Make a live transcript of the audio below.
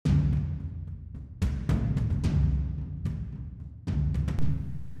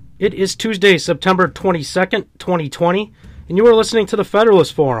It is Tuesday, September 22nd, 2020, and you are listening to the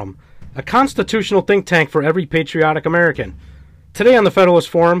Federalist Forum, a constitutional think tank for every patriotic American. Today on the Federalist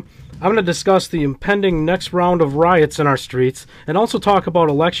Forum, I'm going to discuss the impending next round of riots in our streets and also talk about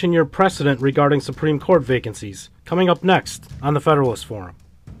election year precedent regarding Supreme Court vacancies. Coming up next on the Federalist Forum.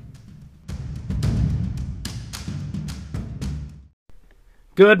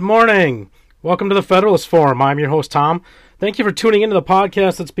 Good morning. Welcome to the Federalist Forum. I'm your host, Tom. Thank you for tuning into the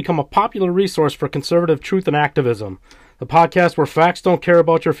podcast that's become a popular resource for conservative truth and activism. The podcast where facts don't care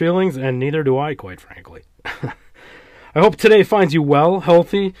about your feelings, and neither do I, quite frankly. I hope today finds you well,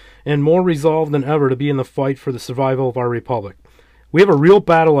 healthy, and more resolved than ever to be in the fight for the survival of our republic. We have a real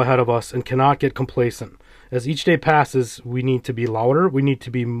battle ahead of us and cannot get complacent. As each day passes, we need to be louder, we need to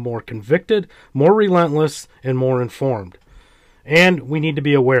be more convicted, more relentless, and more informed. And we need to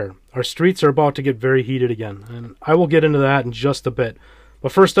be aware. Our streets are about to get very heated again, and I will get into that in just a bit.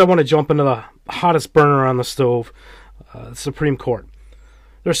 But first I want to jump into the hottest burner on the stove, the Supreme Court.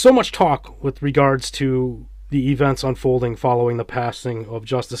 There's so much talk with regards to the events unfolding following the passing of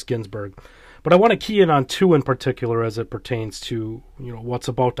Justice Ginsburg. But I want to key in on two in particular as it pertains to what's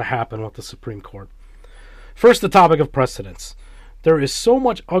about to happen with the Supreme Court. First, the topic of precedents. There is so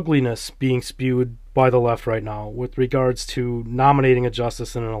much ugliness being spewed by the left right now with regards to nominating a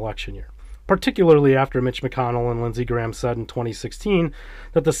justice in an election year, particularly after Mitch McConnell and Lindsey Graham said in 2016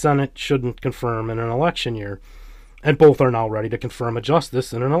 that the Senate shouldn't confirm in an election year, and both are now ready to confirm a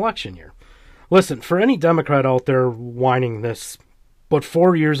justice in an election year. Listen, for any Democrat out there whining this, but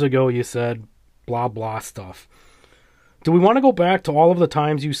 4 years ago you said blah blah stuff. Do we want to go back to all of the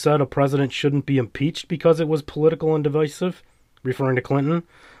times you said a president shouldn't be impeached because it was political and divisive? Referring to Clinton,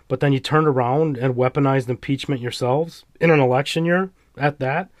 but then you turned around and weaponized impeachment yourselves in an election year at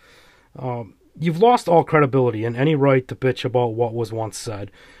that. You've lost all credibility and any right to bitch about what was once said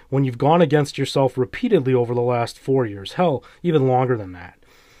when you've gone against yourself repeatedly over the last 4 years, hell, even longer than that.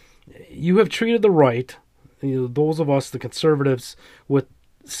 You have treated the right, those of us, the conservatives, with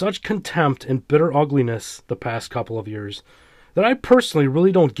such contempt and bitter ugliness the past couple of years that I personally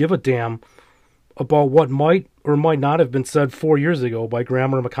really don't give a damn about what might or might not have been said 4 years ago by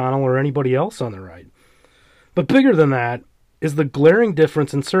Graham or McConnell or anybody else on the right. But bigger than that is the glaring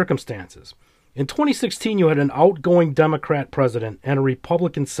difference in circumstances. In 2016, you had an outgoing Democrat president and a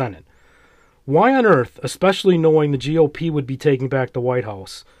Republican Senate. Why on earth, especially knowing the GOP would be taking back the White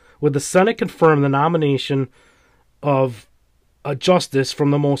House, would the Senate confirm the nomination of a justice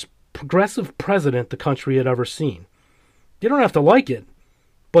from the most progressive president the country had ever seen? You don't have to like it,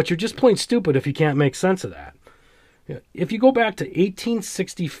 but you're just plain stupid if you can't make sense of that. If you go back to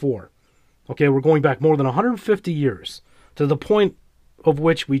 1864, okay, we're going back more than 150 years, to the point of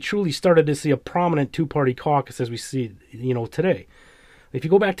which we truly started to see a prominent two-party caucus as we see today. If you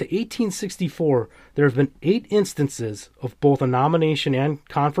go back to 1864, there have been 8 instances of both a nomination and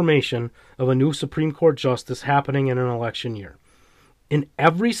confirmation of a new Supreme Court justice happening in an election year. In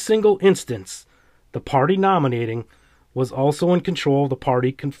every single instance, the party nominating was also in control of the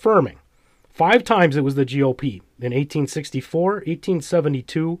party confirming. 5 times it was the GOP, in 1864,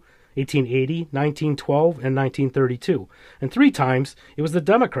 1872, 1880, 1912, and 1932. And 3 times it was the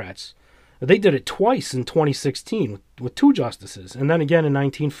Democrats. They did it twice in 2016 with 2 justices, and then again in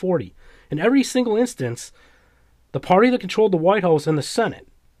 1940. In every single instance, the party that controlled the White House and the Senate,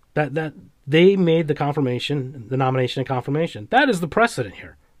 that they made the confirmation, the nomination and confirmation. That is the precedent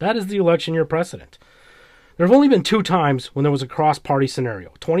here. That is the election year precedent. There have only been 2 times when there was a cross-party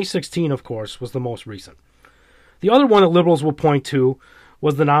scenario. 2016, of course, was the most recent. The other one that liberals will point to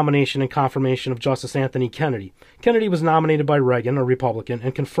was the nomination and confirmation of Justice Anthony Kennedy. Kennedy was nominated by Reagan, a Republican,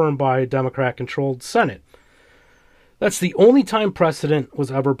 and confirmed by a Democrat-controlled Senate. That's the only time precedent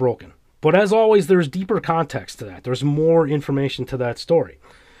was ever broken. But as always, there's deeper context to that. There's more information to that story.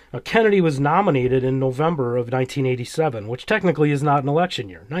 Now, Kennedy was nominated in November of 1987, which technically is not an election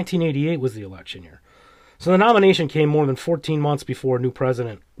year. 1988 was the election year. So the nomination came more than 14 months before a new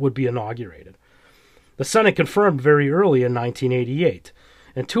president would be inaugurated. The Senate confirmed very early in 1988.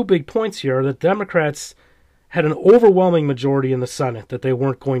 And 2 big points here are that Democrats had an overwhelming majority in the Senate that they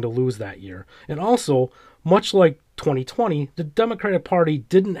weren't going to lose that year. And also, much like 2020, the Democratic Party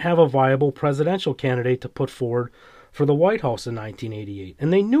didn't have a viable presidential candidate to put forward for the White House in 1988.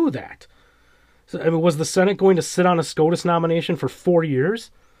 And they knew that. So, was the Senate going to sit on a SCOTUS nomination for 4 years?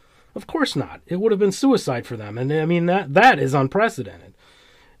 Of course not. It would have been suicide for them. And I mean, that is unprecedented.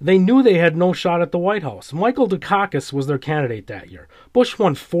 They knew they had no shot at the White House. Michael Dukakis was their candidate that year. Bush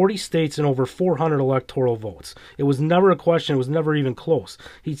won 40 states and over 400 electoral votes. It was never a question. It was never even close.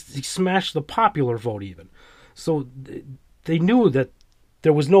 He smashed the popular vote even. So they knew that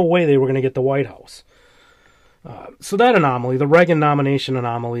there was no way they were going to get the White House. So that anomaly, the Reagan nomination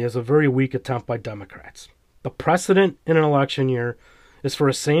anomaly, is a very weak attempt by Democrats. The precedent in an election year is for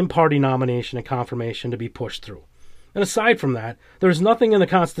a same-party nomination and confirmation to be pushed through. And aside from that, there is nothing in the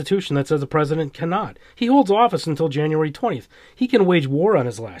Constitution that says the president cannot. He holds office until January 20th. He can wage war on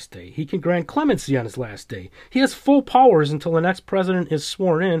his last day. He can grant clemency on his last day. He has full powers until the next president is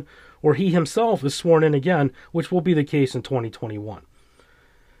sworn in, or he himself is sworn in again, which will be the case in 2021.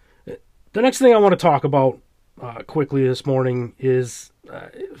 The next thing I want to talk about quickly this morning is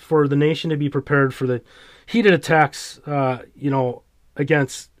for the nation to be prepared for the heated attacks,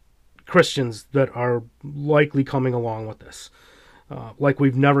 against Christians that are likely coming along with this, like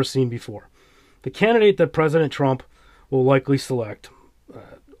we've never seen before. The candidate that President Trump will likely select,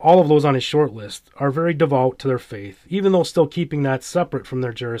 all of those on his short list, are very devout to their faith, even though still keeping that separate from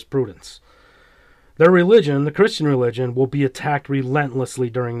their jurisprudence. Their religion, the Christian religion, will be attacked relentlessly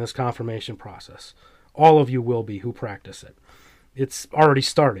during this confirmation process. All of you will be who practice it. It's already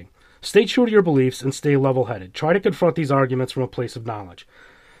starting. Stay true to your beliefs and stay level-headed. Try to confront these arguments from a place of knowledge.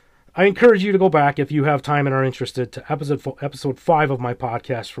 I encourage you to go back, if you have time and are interested, to episode 5 of my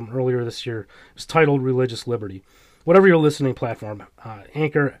podcast from earlier this year. It's titled Religious Liberty. Whatever your listening platform,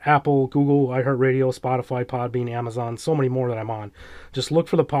 Anchor, Apple, Google, iHeartRadio, Spotify, Podbean, Amazon, so many more that I'm on. Just look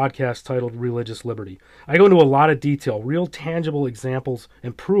for the podcast titled Religious Liberty. I go into a lot of detail, real tangible examples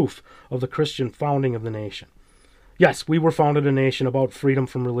and proof of the Christian founding of the nation. Yes, we were founded a nation about freedom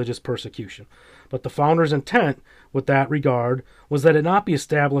from religious persecution, but the founders' intent with that regard was that it not be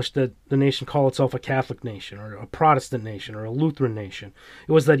established that the nation call itself a Catholic nation or a Protestant nation or a Lutheran nation.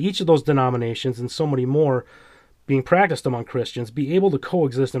 It was that each of those denominations and so many more being practiced among Christians be able to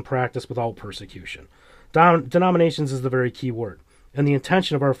coexist and practice without persecution. Denominations is the very key word, and the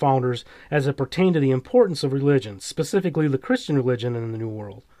intention of our founders as it pertained to the importance of religion, specifically the Christian religion in the New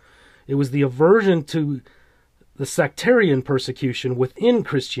World. It was the aversion to the sectarian persecution within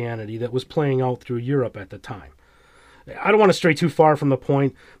Christianity that was playing out through Europe at the time. I don't want to stray too far from the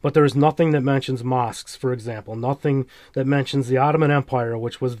point, but there is nothing that mentions mosques, for example, nothing that mentions the Ottoman Empire,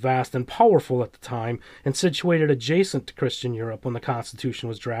 which was vast and powerful at the time and situated adjacent to Christian Europe when the Constitution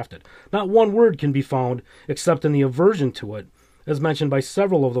was drafted. Not one word can be found except in the aversion to it, as mentioned by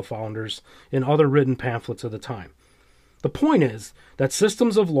several of the founders in other written pamphlets of the time. The point is that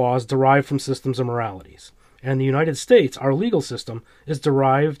systems of laws derive from systems of moralities. And the United States, our legal system, is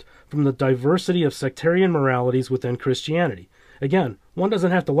derived from the diversity of sectarian moralities within Christianity. Again, one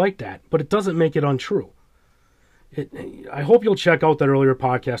doesn't have to like that, but it doesn't make it untrue. I hope you'll check out that earlier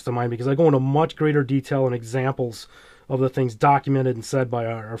podcast of mine because I go into much greater detail and examples of the things documented and said by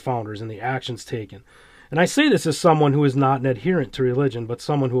our founders and the actions taken. And I say this as someone who is not an adherent to religion, but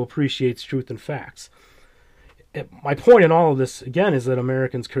someone who appreciates truth and facts. My point in all of this, again, is that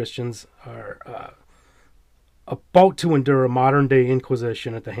Americans, Christians, are about to endure a modern-day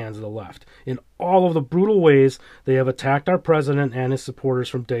inquisition at the hands of the left. In all of the brutal ways they have attacked our president and his supporters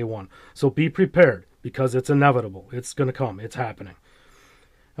from day one. So be prepared, because it's inevitable. It's going to come. It's happening.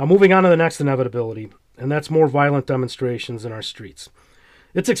 Now, moving on to the next inevitability, and that's more violent demonstrations in our streets.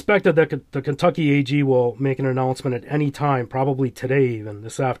 It's expected that the Kentucky AG will make an announcement at any time, probably today even,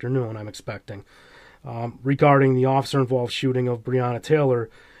 this afternoon, I'm expecting, regarding the officer-involved shooting of Breonna Taylor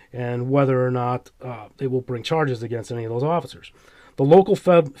and whether or not they will bring charges against any of those officers. The local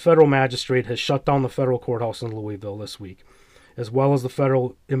federal magistrate has shut down the federal courthouse in Louisville this week, as well as the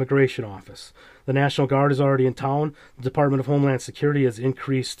federal immigration office. The National Guard is already in town. The Department of Homeland Security has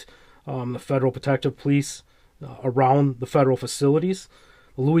increased the federal protective police around the federal facilities.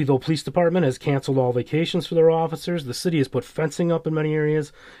 The Louisville Police Department has canceled all vacations for their officers. The city has put fencing up in many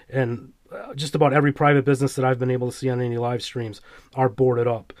areas, and just about every private business that I've been able to see on any live streams are boarded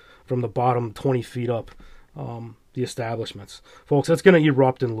up from the bottom 20 feet up, the establishments. Folks, it's going to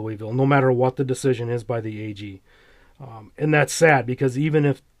erupt in Louisville, no matter what the decision is by the AG. And that's sad, because even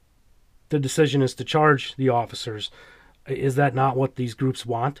if the decision is to charge the officers, is that not what these groups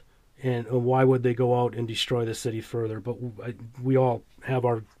want? And why would they go out and destroy the city further? But we all have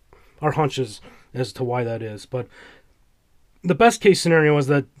our hunches as to why that is. But the best case scenario is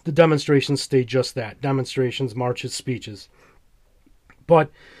that the demonstrations stay just that. Demonstrations, marches, speeches.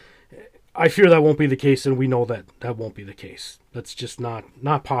 But I fear that won't be the case, and we know that that won't be the case. That's just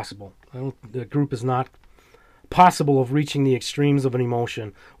not possible. The group is not possible of reaching the extremes of an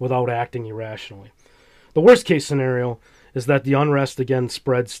emotion without acting irrationally. The worst case scenario is that the unrest again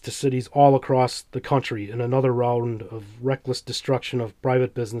spreads to cities all across the country in another round of reckless destruction of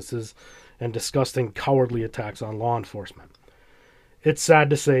private businesses and disgusting, cowardly attacks on law enforcement. It's sad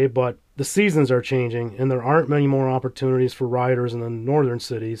to say, but the seasons are changing, and there aren't many more opportunities for rioters in the northern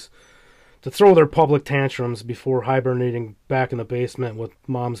cities to throw their public tantrums before hibernating back in the basement with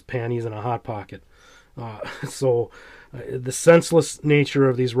mom's panties in a hot pocket. The senseless nature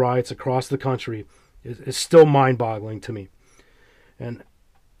of these riots across the country is still mind-boggling to me. And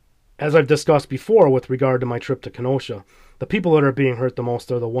as I've discussed before with regard to my trip to Kenosha, the people that are being hurt the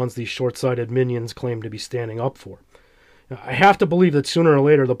most are the ones these short-sighted minions claim to be standing up for. I have to believe that sooner or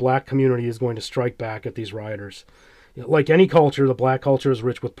later the black community is going to strike back at these rioters. Like any culture, the black culture is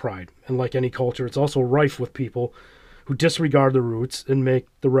rich with pride. And like any culture, it's also rife with people who disregard the roots and make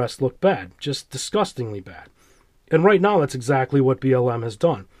the rest look bad, just disgustingly bad. And right now, that's exactly what BLM has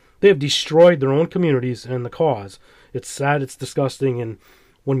done. They have destroyed their own communities and the cause. It's sad, it's disgusting, and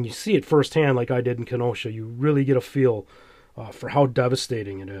when you see it firsthand like I did in Kenosha, you really get a feel for how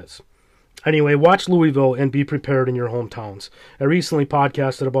devastating it is. Anyway, watch Louisville and be prepared in your hometowns. I recently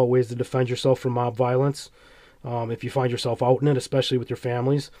podcasted about ways to defend yourself from mob violence. If you find yourself out in it, especially with your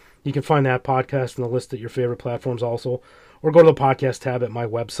families, you can find that podcast in the list at your favorite platforms also, or go to the podcast tab at my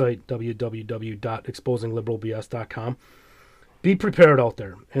website, www.exposingliberalbs.com. Be prepared out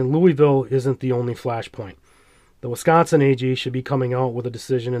there, and Louisville isn't the only flashpoint. The Wisconsin AG should be coming out with a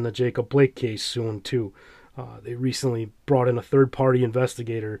decision in the Jacob Blake case soon, too. They recently brought in a third-party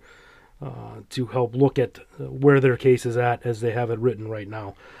investigator to help look at where their case is at as they have it written right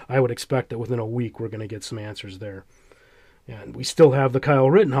now. I would expect that within a week we're going to get some answers there. And we still have the Kyle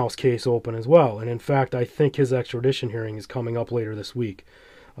Rittenhouse case open as well. And in fact, I think his extradition hearing is coming up later this week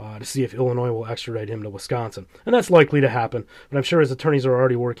to see if Illinois will extradite him to Wisconsin. And that's likely to happen, but I'm sure his attorneys are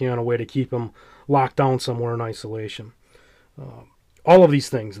already working on a way to keep him locked down somewhere in isolation. All of these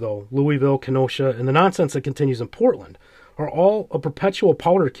things, though, Louisville, Kenosha, and the nonsense that continues in Portland, are all a perpetual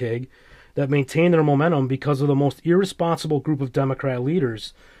powder keg that maintain their momentum because of the most irresponsible group of Democrat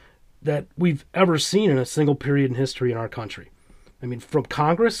leaders that we've ever seen in a single period in history in our country. I mean, from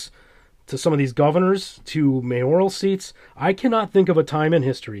Congress to some of these governors to mayoral seats, I cannot think of a time in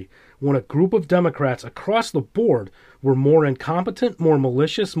history when a group of Democrats across the board were more incompetent, more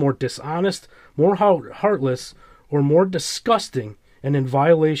malicious, more dishonest, more heartless, or more disgusting and in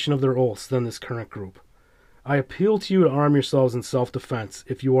violation of their oaths than this current group. I appeal to you to arm yourselves in self-defense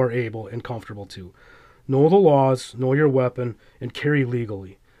if you are able and comfortable to. Know the laws, know your weapon, and carry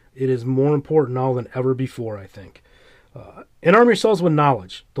legally. It is more important now than ever before, I think. And arm yourselves with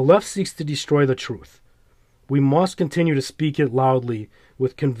knowledge. The left seeks to destroy the truth. We must continue to speak it loudly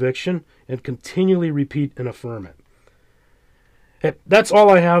with conviction and continually repeat and affirm it. Hey, that's all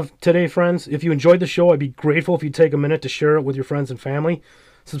I have today, friends. If you enjoyed the show, I'd be grateful if you'd take a minute to share it with your friends and family.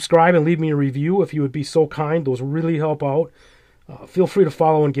 Subscribe and leave me a review if you would be so kind. Those really help out. Feel free to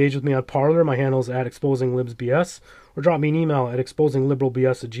follow and engage with me on Parler. My handle is @exposinglibsbs, or drop me an email at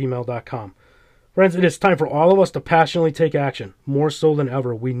exposingliberalbs@gmail.com. Friends, it is time for all of us to passionately take action. More so than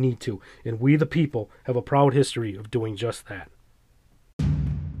ever, we need to. And we, the people, have a proud history of doing just that.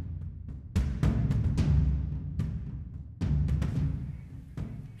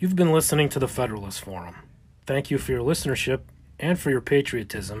 You've been listening to the Federalist Forum. Thank you for your listenership and for your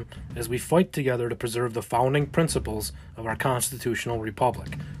patriotism as we fight together to preserve the founding principles of our constitutional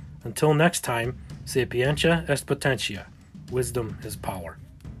republic. Until next time, sapientia est potentia. Wisdom is power.